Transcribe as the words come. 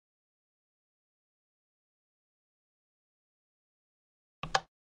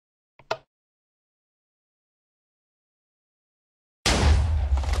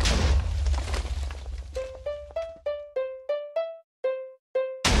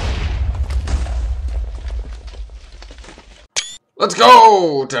Let's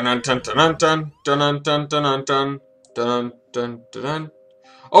go! Dun dun dun dun dun dun dun dun dun dun dun dun dun.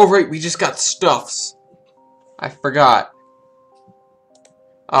 Oh right, we just got stuffs. I forgot.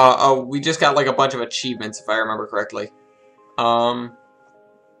 We just got like a bunch of achievements, if I remember correctly.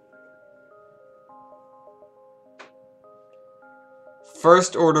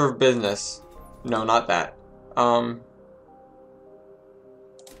 First order of business. No, not that.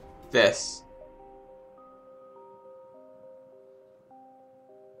 This.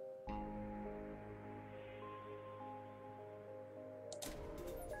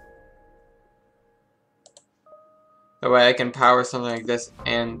 That way I can power something like this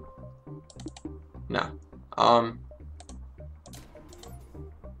and... No.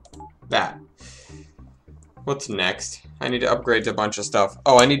 That. What's next? I need to upgrade a bunch of stuff.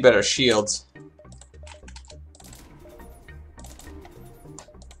 Oh, I need better shields.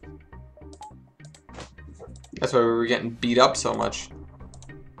 That's why we were getting beat up so much.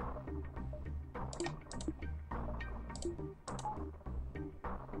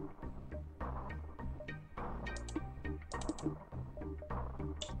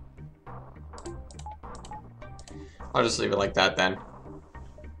 I'll just leave it like that then.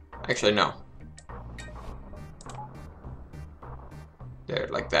 Actually, no. There,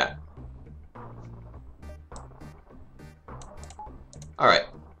 like that. Alright.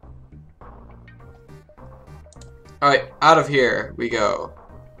 Alright, out of here we go.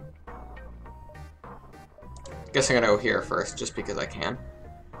 Guess I'm gonna go here first, just because I can.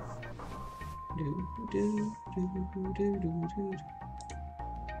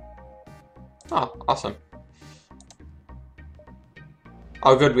 Oh, awesome.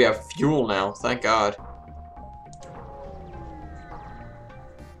 Oh good, we have fuel now, thank God.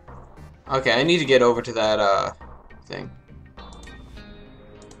 Okay, I need to get over to that, thing.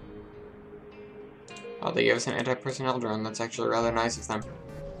 Oh, they gave us an anti-personnel drone. That's actually rather nice of them.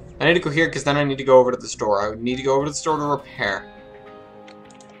 I need to go here because then I need to go over to the store. I would need to go over to the store to repair.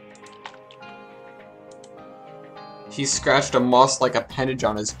 He scratched a moss-like appendage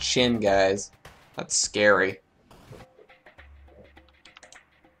on his chin, guys. That's scary.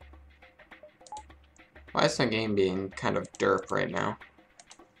 Why is the game being kind of derp right now?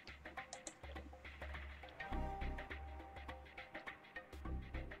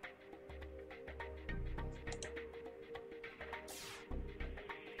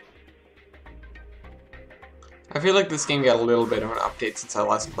 I feel like this game got a little bit of an update since I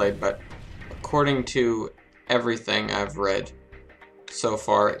last played, but according to everything I've read so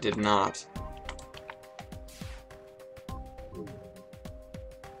far, it did not.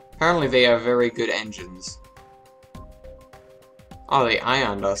 Apparently they have very good engines. Oh, they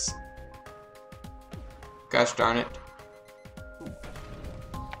ioned us. Gosh darn it.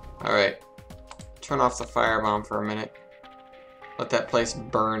 Alright. Turn off the firebomb for a minute. Let that place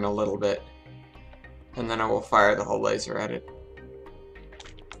burn a little bit. And then I will fire the whole laser at it.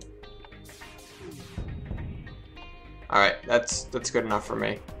 Alright, that's good enough for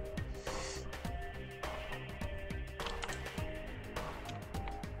me.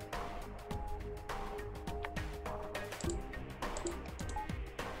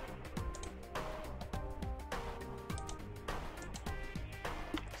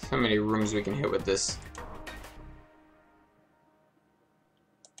 So many rooms we can hit with this.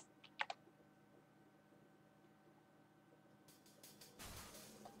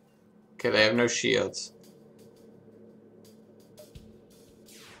 Okay, they have no shields.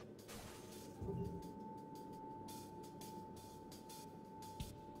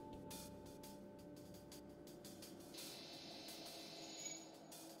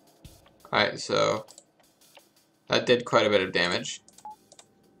 Alright, so that did quite a bit of damage.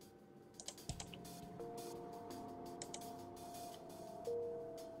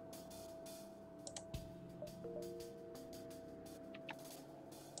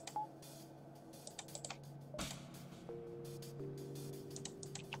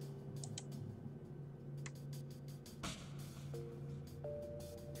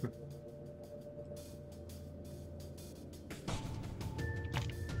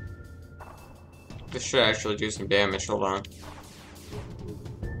 This should actually do some damage, hold on.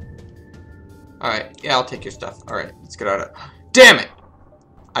 Alright, yeah, I'll take your stuff. Alright, let's get out of... Damn it!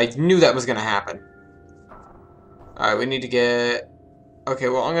 I knew that was gonna happen. Alright, we need to get... Okay,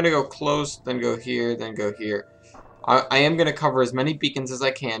 well, I'm gonna go close, then go here, then go here. I am gonna cover as many beacons as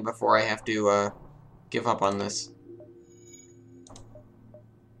I can before I have to, give up on this.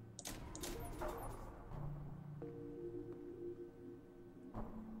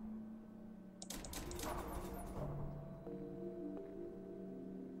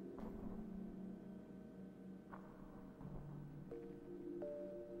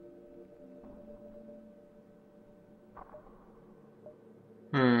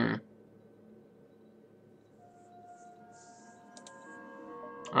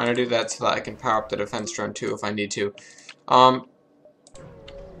 I'm gonna do that so that I can power up the defense drone too if I need to. Because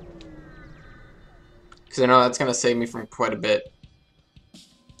I know that's gonna save me from quite a bit.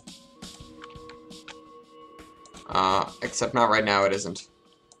 Except not right now, it isn't.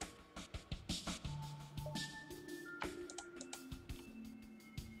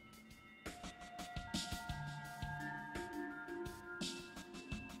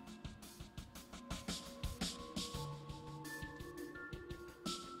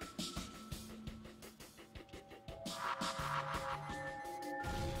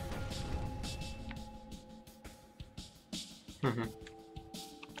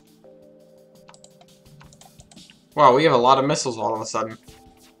 Wow, we have a lot of missiles all of a sudden.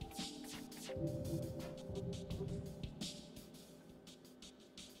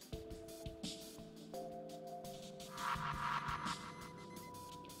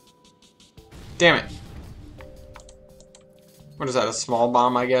 Damn it. What is that, a small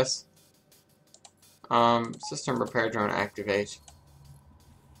bomb, I guess? System repair drone activate.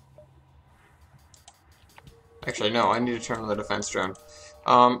 Actually, no, I need to turn on the defense drone.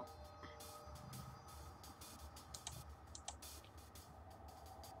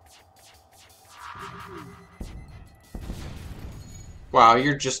 Wow,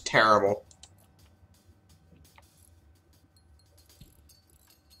 you're just terrible.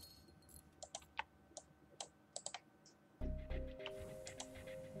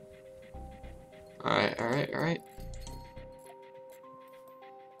 Alright, alright, alright.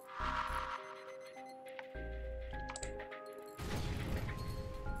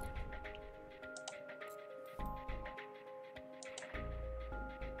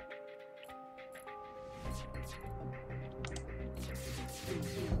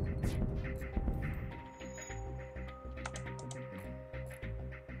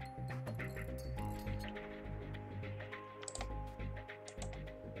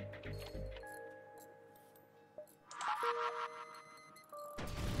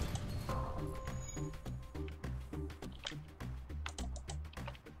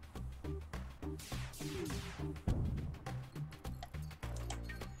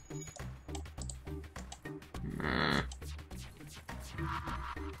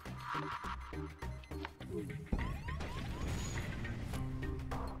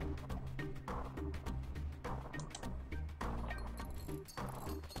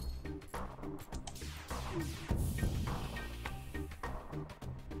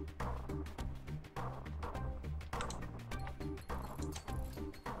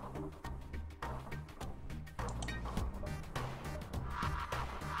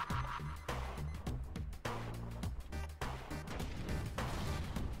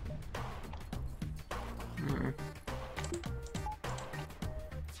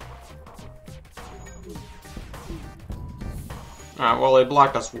 Alright, well, they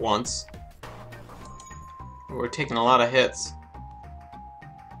blocked us once. We're taking a lot of hits.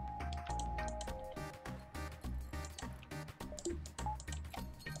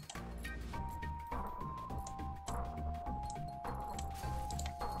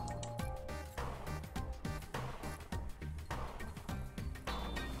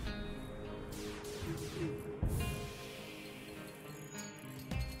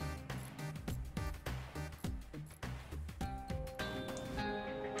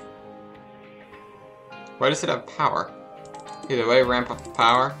 Why does it have power? Either way, ramp up the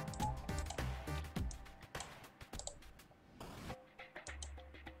power.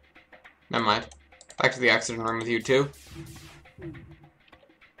 Never mind. Back to the accident room with you too.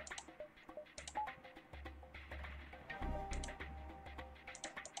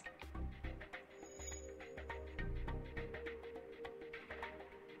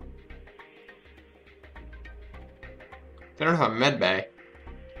 They don't have a med bay.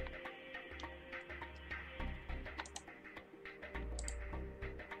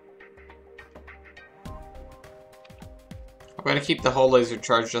 I'm going to keep the hull laser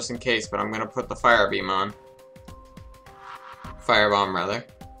charged just in case, but I'm going to put the fire beam on. Firebomb, rather.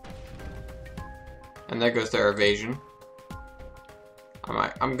 And there goes their evasion.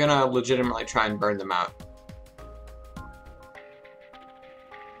 I'm going to legitimately try and burn them out.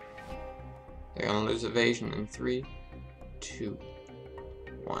 They're going to lose evasion in 3, 2,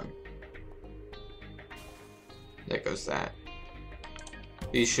 1. There goes that.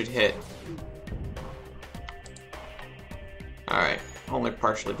 These should hit. Alright, only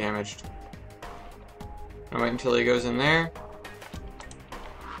partially damaged. I'll wait until he goes in there.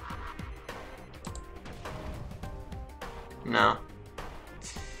 No.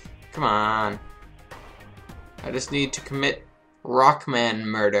 Come on. I just need to commit Rockman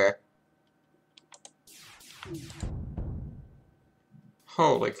murder.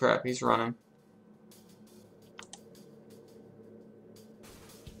 Holy crap, he's running.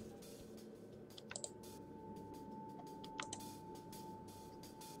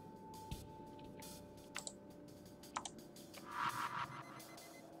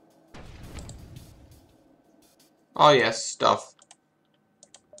 Oh yes, stuff.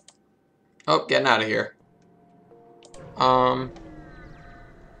 Oh, getting out of here.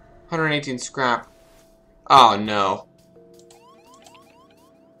 118 scrap. Oh no.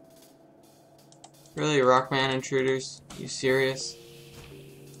 Really, Rockman intruders? You serious?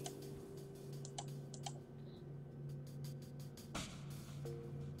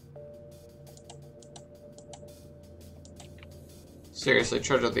 Seriously,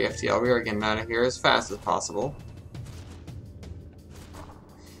 charge up the FTL. We are getting out of here as fast as possible.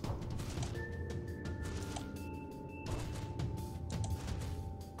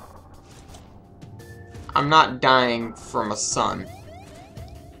 I'm not dying from a sun.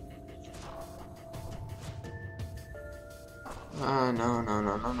 No, no,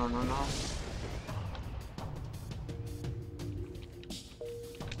 no, no, no, no, no.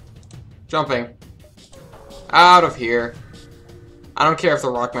 Jumping. Out of here. I don't care if the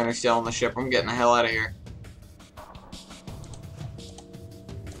Rockmen are still on the ship. I'm getting the hell out of here.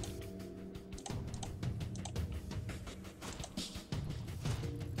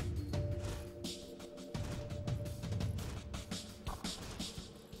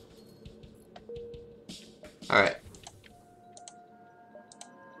 Alright.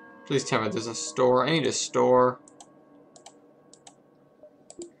 Please tell me there's a store. I need a store.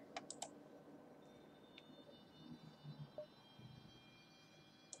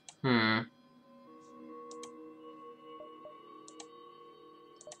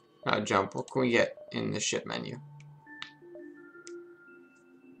 Jump. What can we get in the ship menu?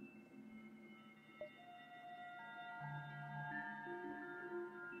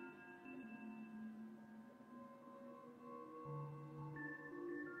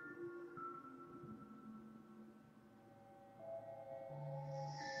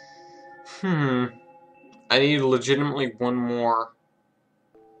 I need legitimately one more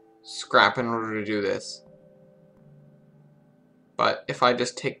scrap in order to do this. But if I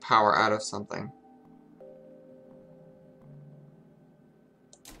just take power out of something.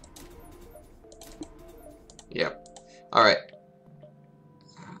 Yep. Alright.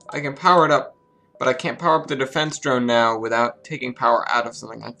 I can power it up, but I can't power up the defense drone now without taking power out of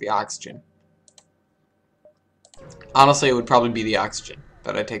something like the oxygen. Honestly, it would probably be the oxygen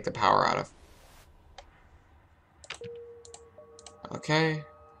that I take the power out of. Okay.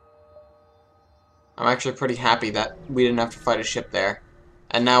 I'm actually pretty happy that we didn't have to fight a ship there.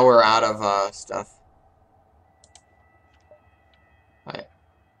 And now we're out of stuff. Right.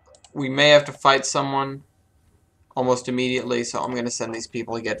 We may have to fight someone almost immediately, so I'm going to send these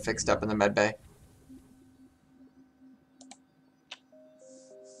people to get fixed up in the med bay.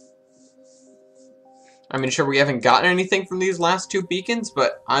 I mean, sure, we haven't gotten anything from these last two beacons,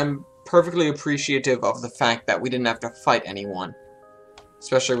 but I'm perfectly appreciative of the fact that we didn't have to fight anyone.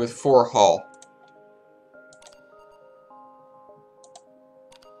 Especially with 4 hull.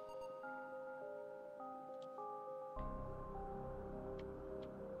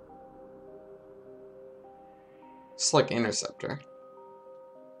 Slick interceptor.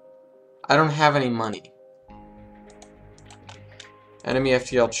 I don't have any money. Enemy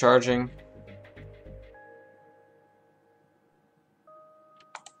FTL charging.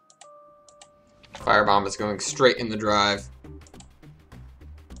 Firebomb is going straight in the drive.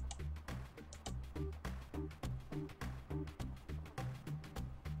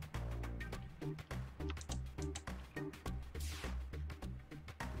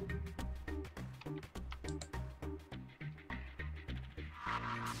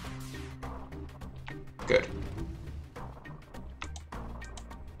 Good.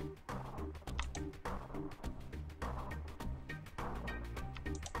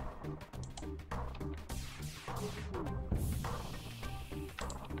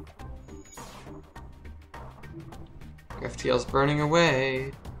 FTL's burning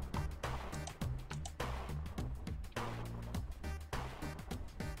away.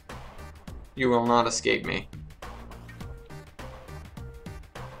 You will not escape me.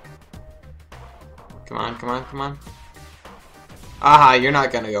 Come on, come on, come on. Aha, you're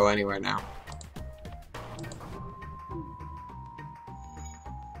not gonna go anywhere now.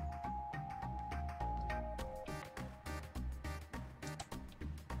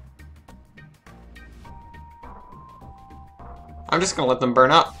 I'm just gonna let them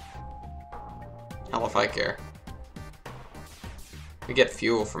burn up. Hell if I care. We get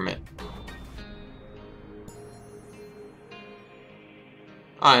fuel from it.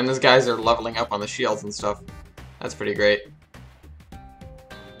 Ah, and those guys are leveling up on the shields and stuff. That's pretty great.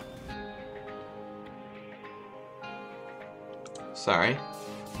 Sorry.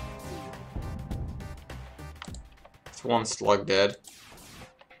 It's one slug dead.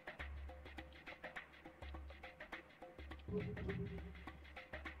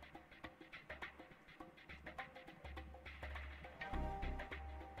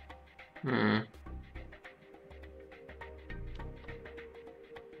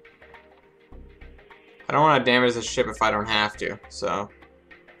 I don't want to damage the ship if I don't have to, so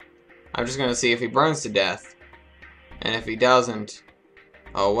I'm just gonna see if he burns to death. And if he doesn't,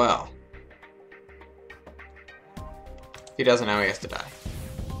 oh well. If he doesn't, now he has to die.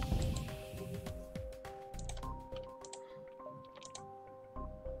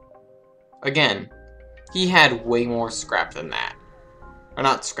 Again, he had way more scrap than that. Or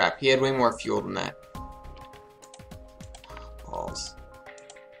not scrap, he had way more fuel than that. Balls.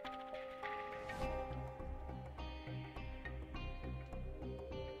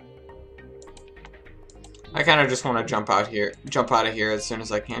 I kind of just want to jump out of here as soon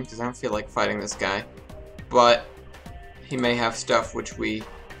as I can, because I don't feel like fighting this guy. But he may have stuff which we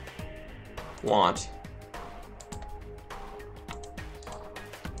want.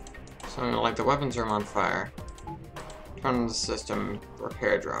 So I'm gonna light the weapons room on fire. Turn on the system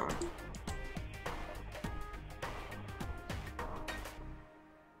repair drone.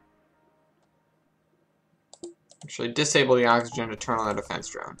 Actually, disable the oxygen to turn on the defense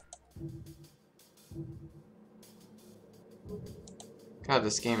drone. God,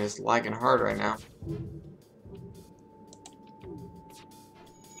 this game is lagging hard right now.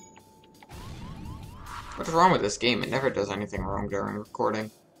 What's wrong with this game? It never does anything wrong during recording.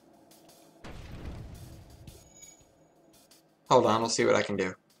 Hold on, I'll see what I can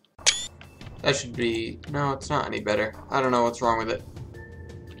do. That should be... No, it's not any better. I don't know what's wrong with it.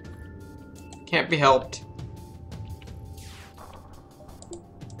 Can't be helped.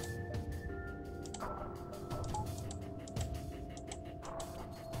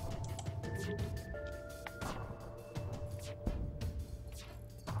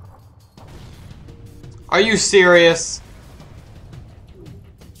 Are you serious?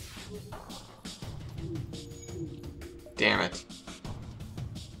 Damn it.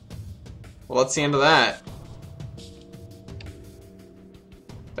 Well, that's the end of that.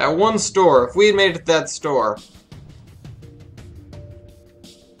 That one store, if we had made it to that store.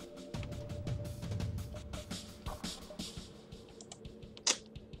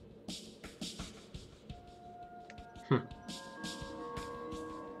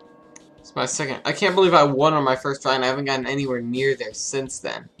 It's my second. I can't believe I won on my first try and I haven't gotten anywhere near there since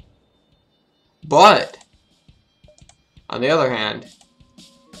then. But, on the other hand,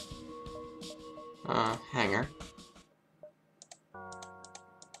 hangar.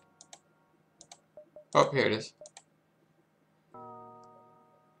 Oh, here it is.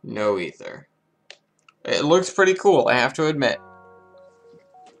 No ether. It looks pretty cool, I have to admit.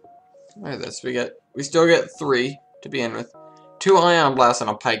 Look at this. We still get 3 to begin with. 2 ion blasts and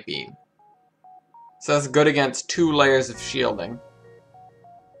a pike beam. So that's good against 2 layers of shielding.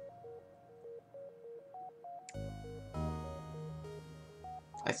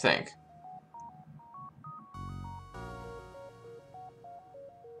 I think.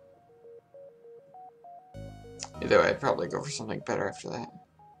 Either way, I'd probably go for something better after that.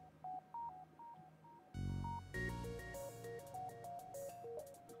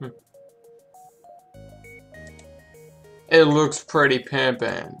 It looks pretty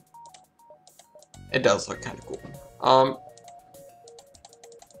pimpin'. It does look kind of cool.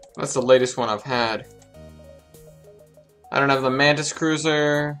 That's the latest one I've had. I don't have the Mantis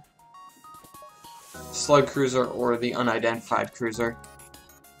Cruiser, Slug Cruiser, or the Unidentified Cruiser.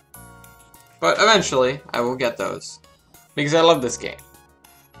 But eventually, I will get those. Because I love this game.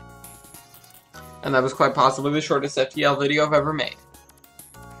 And that was quite possibly the shortest FTL video I've ever made.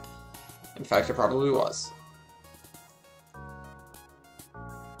 In fact, it probably was.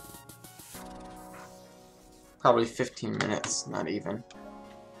 Probably 15 minutes, not even.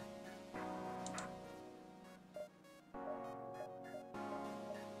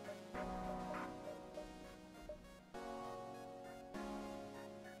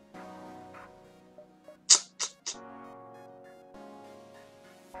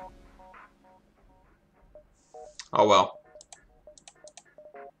 Oh well.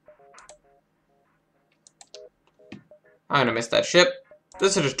 I'm gonna miss that ship.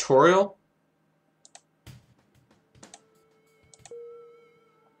 This is a tutorial?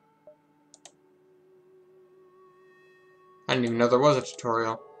 I didn't even know there was a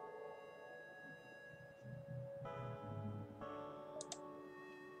tutorial.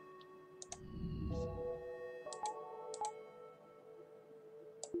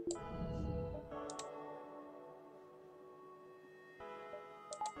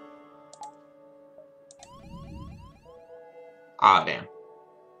 Ah, damn.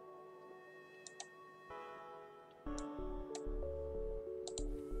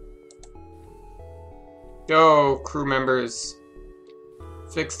 Go, crew members.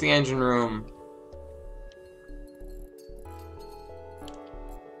 Fix the engine room.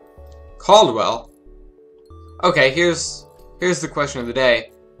 Caldwell? Okay, here's the question of the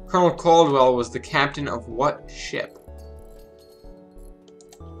day. Colonel Caldwell was the captain of what ship?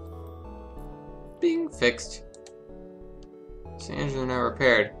 Being fixed. The engines are now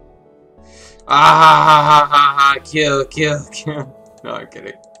repaired. Ah ha ha ha ha! Kill, kill, kill. No, I'm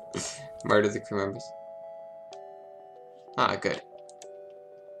kidding. Murder the crew members. Ah, good.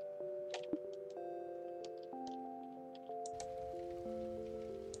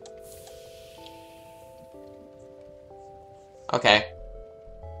 Okay.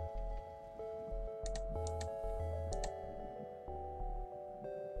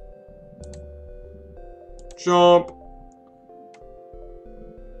 Jump.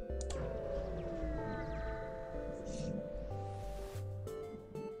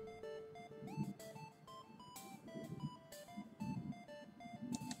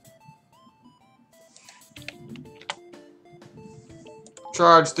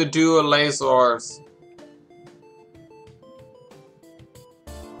 Charge the dual lasers.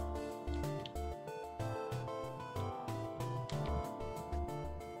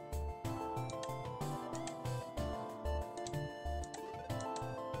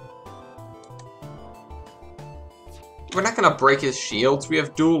 We're not gonna break his shields. We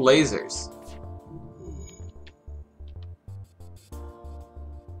have dual lasers.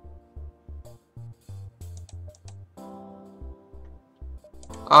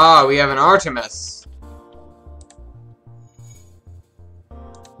 Ah, we have an Artemis.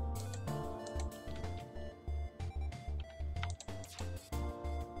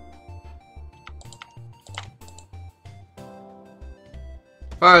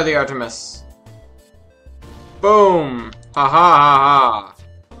 Fire the Artemis. Boom! Ha ha ha ha.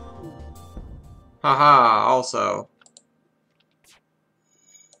 Ha ha, also.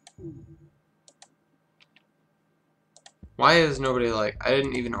 Why is nobody like... I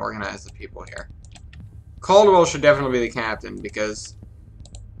didn't even organize the people here. Caldwell should definitely be the captain because...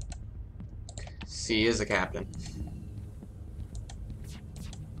 he is a captain.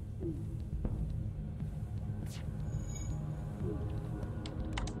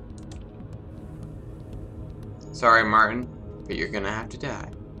 Sorry, Martin, but you're gonna have to die.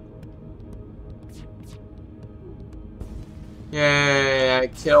 Yay, I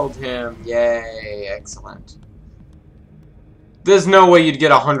killed him. Yay, excellent. There's no way you'd get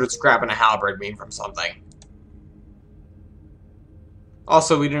 100 scrap and a halberd beam from something.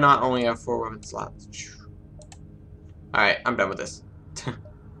 Also, we do not only have 4 weapon slots. Alright, I'm done with this.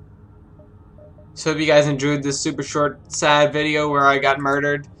 So, if you guys enjoyed this super short, sad video where I got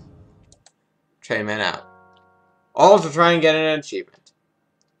murdered, Trainman out. All to try and get an achievement.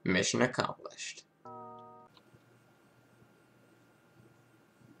 Mission accomplished.